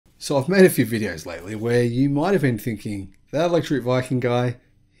So I've made a few videos lately where you might have been thinking, that electric Viking guy,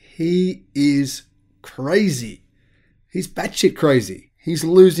 he is crazy. He's batshit crazy. He's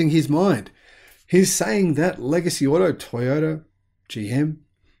losing his mind. He's saying that legacy auto, Toyota, GM,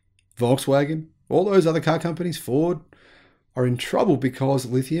 Volkswagen, all those other car companies, Ford, are in trouble because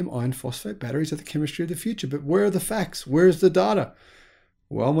lithium iron phosphate batteries are the chemistry of the future. But where are the facts? Where is the data?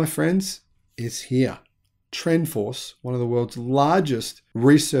 Well, my friends, it's here. TrendForce, one of the world's largest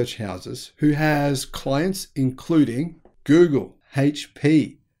research houses, who has clients including Google,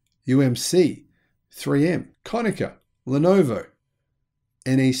 HP, UMC, 3M, Konica, Lenovo,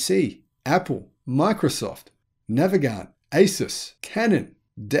 NEC, Apple, Microsoft, Navigant, Asus, Canon,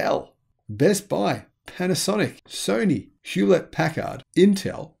 Dell, Best Buy, Panasonic, Sony, Hewlett-Packard,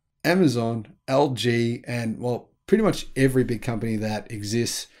 Intel, Amazon, LG, and well, pretty much every big company that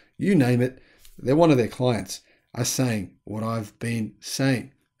exists, you name it, they're one of their clients, are saying what I've been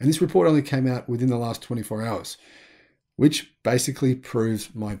saying. And this report only came out within the last 24 hours, which basically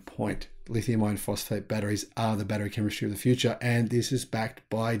proves my point. Lithium iron phosphate batteries are the battery chemistry of the future, and this is backed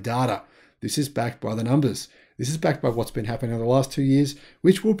by data. This is backed by the numbers. This is backed by what's been happening over the last 2 years,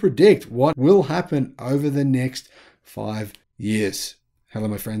 which will predict what will happen over the next 5 years. Hello,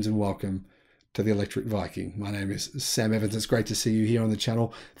 my friends, and welcome to the Electric Viking. My name is Sam Evans. It's great to see you here on the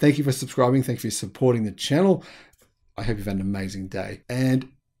channel. Thank you for subscribing. Thank you for supporting the channel. I hope you've had an amazing day. And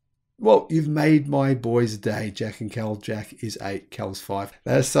well, you've made my boys' day, Jack and Cal. Jack is 8, Cal's 5.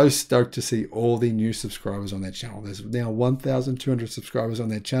 They're so stoked to see all the new subscribers on their channel. There's now 1,200 subscribers on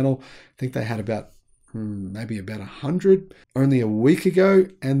their channel. I think they had about maybe about 100 only a week ago.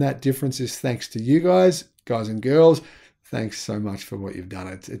 And that difference is thanks to you guys and girls. Thanks so much for what you've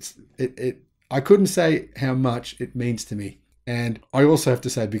done. I couldn't say how much it means to me. And I also have to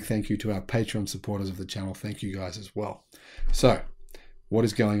say a big thank you to our Patreon supporters of the channel. Thank you guys as well. So what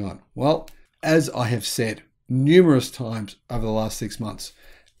is going on? Well, as I have said numerous times over the last 6 months,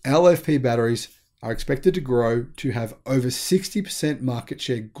 LFP batteries are expected to grow to have over 60% market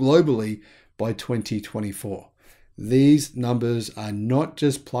share globally by 2024. These numbers are not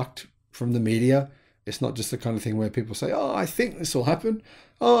just plucked from the media. It's not just the kind of thing where people say, oh, I think this will happen.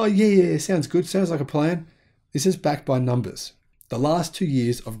 Oh, yeah, sounds good. Sounds like a plan. This is backed by numbers. The last 2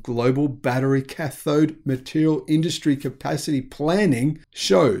 years of global battery cathode material industry capacity planning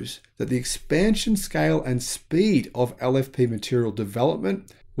shows that the expansion scale and speed of LFP material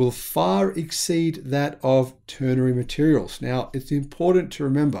development will far exceed that of ternary materials. Now, it's important to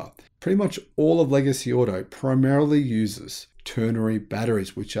remember, pretty much all of legacy auto primarily uses ternary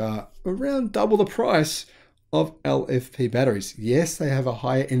batteries, which are around double the price of LFP batteries. Yes, they have a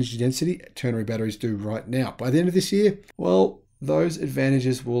higher energy density, ternary batteries do right now. By the end of this year, well, those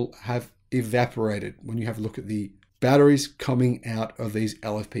advantages will have evaporated when you have a look at the batteries coming out of these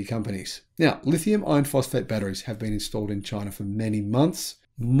LFP companies. Now, lithium iron phosphate batteries have been installed in China for many months,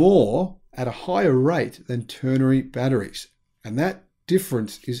 more at a higher rate than ternary batteries. And that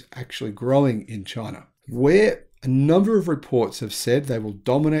difference is actually growing in China, where a number of reports have said they will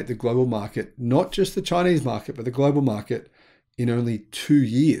dominate the global market, not just the Chinese market, but the global market in only 2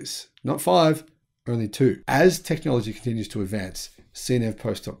 years. Not 5, only 2. As technology continues to advance,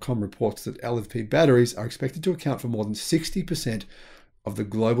 CNEVPost.com reports that LFP batteries are expected to account for more than 60% of the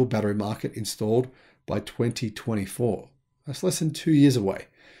global battery market installed by 2024. That's less than 2 years away.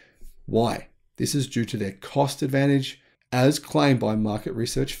 Why? This is due to their cost advantage, as claimed by market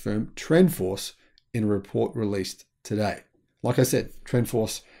research firm TrendForce in a report released today. Like I said,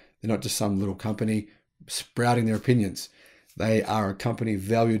 TrendForce, they're not just some little company sprouting their opinions. They are a company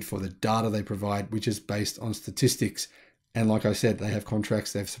valued for the data they provide, which is based on statistics. And like I said, they have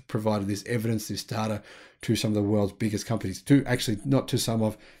contracts. They've provided this evidence, this data to some of the world's biggest companies, to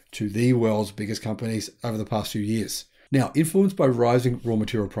the world's biggest companies over the past few years. Now, influenced by rising raw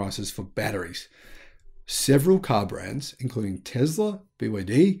material prices for batteries, several car brands, including Tesla,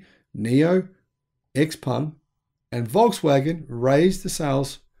 BYD, NIO, XPeng, and Volkswagen, raised the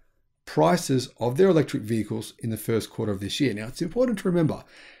sales prices of their electric vehicles in the first quarter of this year. Now, it's important to remember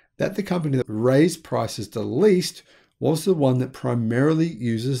that the company that raised prices the least was the one that primarily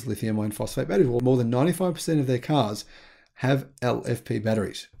uses lithium iron phosphate batteries. Well, more than 95% of their cars have LFP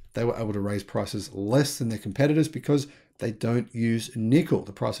batteries. They were able to raise prices less than their competitors because they don't use nickel.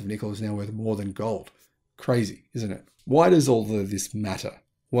 The price of nickel is now worth more than gold. Crazy, isn't it? Why does all of this matter?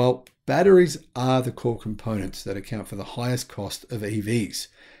 Well, batteries are the core components that account for the highest cost of EVs,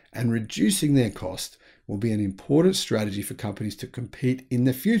 and reducing their cost will be an important strategy for companies to compete in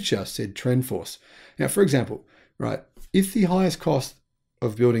the future, said TrendForce. Now, for example, right, if the highest cost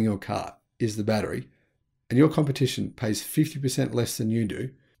of building your car is the battery, and your competition pays 50% less than you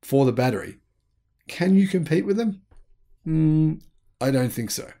do, for the battery. Can you compete with them? I don't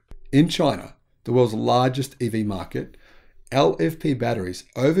think so. In China, the world's largest EV market, LFP batteries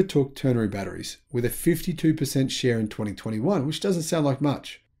overtook ternary batteries with a 52% share in 2021, which doesn't sound like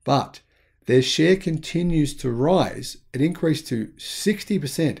much, but their share continues to rise. It increased to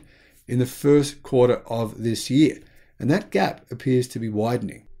 60% in the first quarter of this year, and that gap appears to be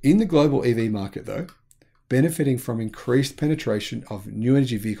widening. In the global EV market, though, benefiting from increased penetration of new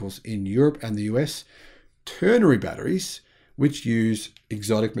energy vehicles in Europe and the US, ternary batteries, which use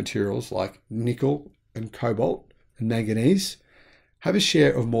exotic materials like nickel and cobalt and manganese, have a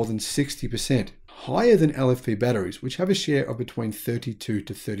share of more than 60%, higher than LFP batteries, which have a share of between 32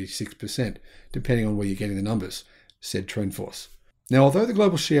 to 36%, depending on where you're getting the numbers, said TrendForce. Now, although the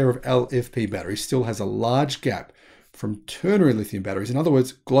global share of LFP batteries still has a large gap from ternary lithium batteries, in other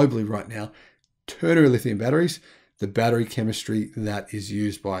words, globally right now, ternary lithium batteries, the battery chemistry that is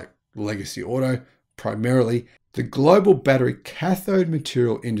used by legacy auto, primarily, the global battery cathode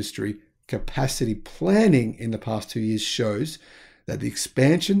material industry capacity planning in the past 2 years shows that the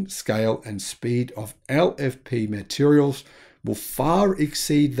expansion, scale, and speed of LFP materials will far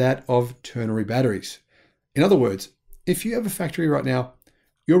exceed that of ternary batteries. In other words, if you have a factory right now,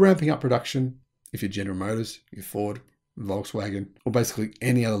 you're ramping up production. If you're General Motors, you're Ford, Volkswagen, or basically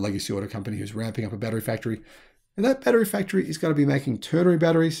any other legacy auto company who's ramping up a battery factory, and that battery factory is going to be making ternary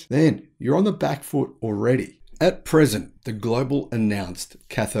batteries, then you're on the back foot already. At present, the global announced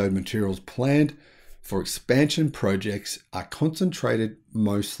cathode materials planned for expansion projects are concentrated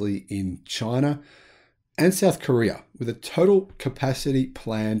mostly in China and South Korea, with a total capacity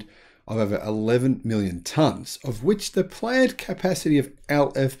planned of over 11 million tons, of which the planned capacity of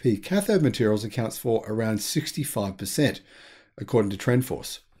LFP cathode materials accounts for around 65%, according to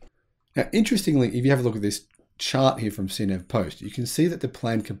TrendForce. Now, interestingly, if you have a look at this chart here from CNEV Post, you can see that the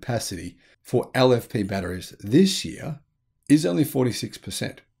planned capacity for LFP batteries this year is only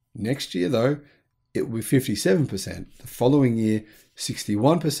 46%. Next year, though, it will be 57%. The following year,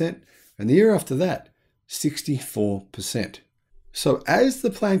 61%. And the year after that, 64%. So as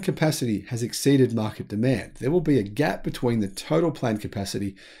the planned capacity has exceeded market demand, there will be a gap between the total planned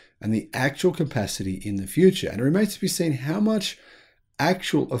capacity and the actual capacity in the future. And it remains to be seen how much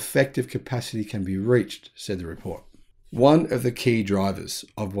actual effective capacity can be reached, said the report. One of the key drivers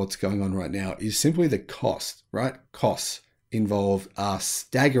of what's going on right now is simply the cost, right? Costs involved are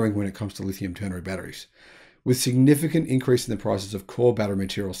staggering when it comes to lithium ternary batteries. With significant increase in the prices of core battery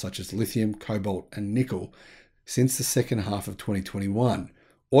materials such as lithium, cobalt, and nickel since the second half of 2021,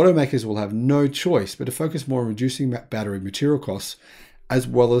 automakers will have no choice but to focus more on reducing battery material costs as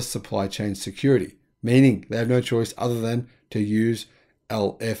well as supply chain security, meaning they have no choice other than to use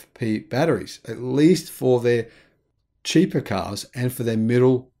LFP batteries, at least for their cheaper cars and for their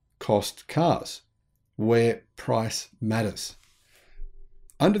middle cost cars, where price matters.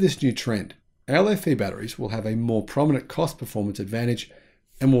 Under this new trend, LFP batteries will have a more prominent cost performance advantage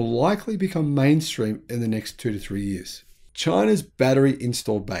and will likely become mainstream in the next 2 to 3 years. China's battery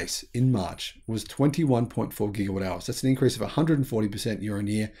installed base in March was 21.4 gigawatt hours. That's an increase of 140% year on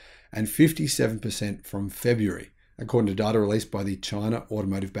year and 57% from February, according to data released by the China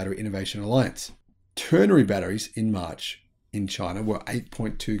Automotive Battery Innovation Alliance. Ternary batteries in March in China were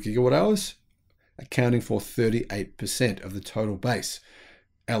 8.2 gigawatt hours, accounting for 38% of the total base.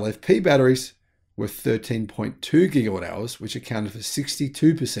 LFP batteries were 13.2 gigawatt hours, which accounted for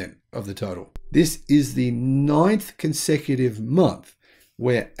 62% of the total. This is the 9th consecutive month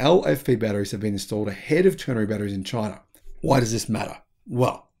where LFP batteries have been installed ahead of ternary batteries in China. Why does this matter?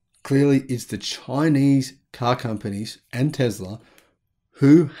 Well, clearly it's the Chinese car companies and Tesla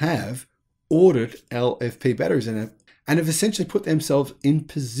who have ordered LFP batteries and have essentially put themselves in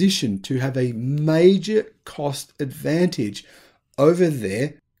position to have a major cost advantage over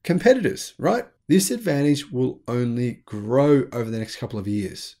their competitors, right? This advantage will only grow over the next couple of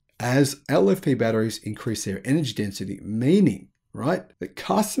years as LFP batteries increase their energy density, meaning, right, that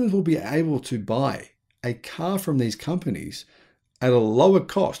customers will be able to buy a car from these companies at a lower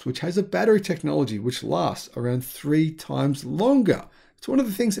cost, which has a battery technology which lasts around 3 times longer. It's one of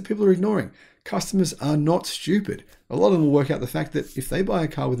the things that people are ignoring. Customers are not stupid. A lot of them will work out the fact that if they buy a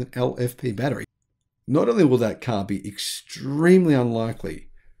car with an LFP battery, not only will that car be extremely unlikely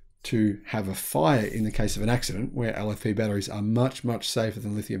to have a fire in the case of an accident, where LFP batteries are much, much safer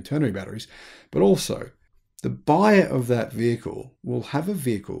than lithium ternary batteries, but also the buyer of that vehicle will have a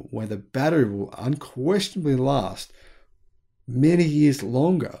vehicle where the battery will unquestionably last many years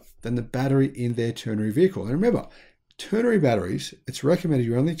longer than the battery in their ternary vehicle. And remember, ternary batteries, it's recommended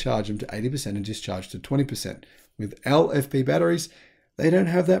you only charge them to 80% and discharge to 20%. With LFP batteries, they don't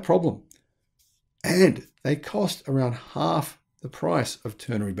have that problem. And they cost around half the price of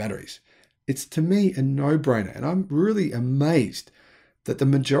ternary batteries. It's, to me, a no-brainer. And I'm really amazed that the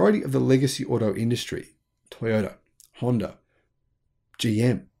majority of the legacy auto industry, Toyota, Honda,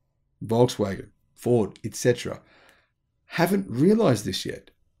 GM, Volkswagen, Ford, etc., haven't realized this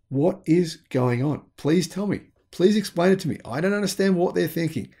yet. What is going on? Please tell me. Please explain it to me. I don't understand what they're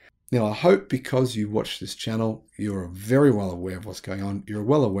thinking. Now, I hope because you watch this channel, you're very well aware of what's going on. You're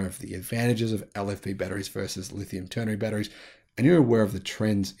well aware of the advantages of LFP batteries versus lithium ternary batteries, and you're aware of the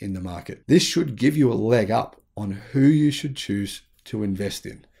trends in the market. This should give you a leg up on who you should choose to invest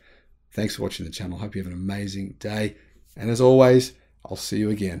in. Thanks for watching the channel. I hope you have an amazing day. And as always, I'll see you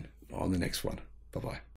again on the next one. Bye-bye.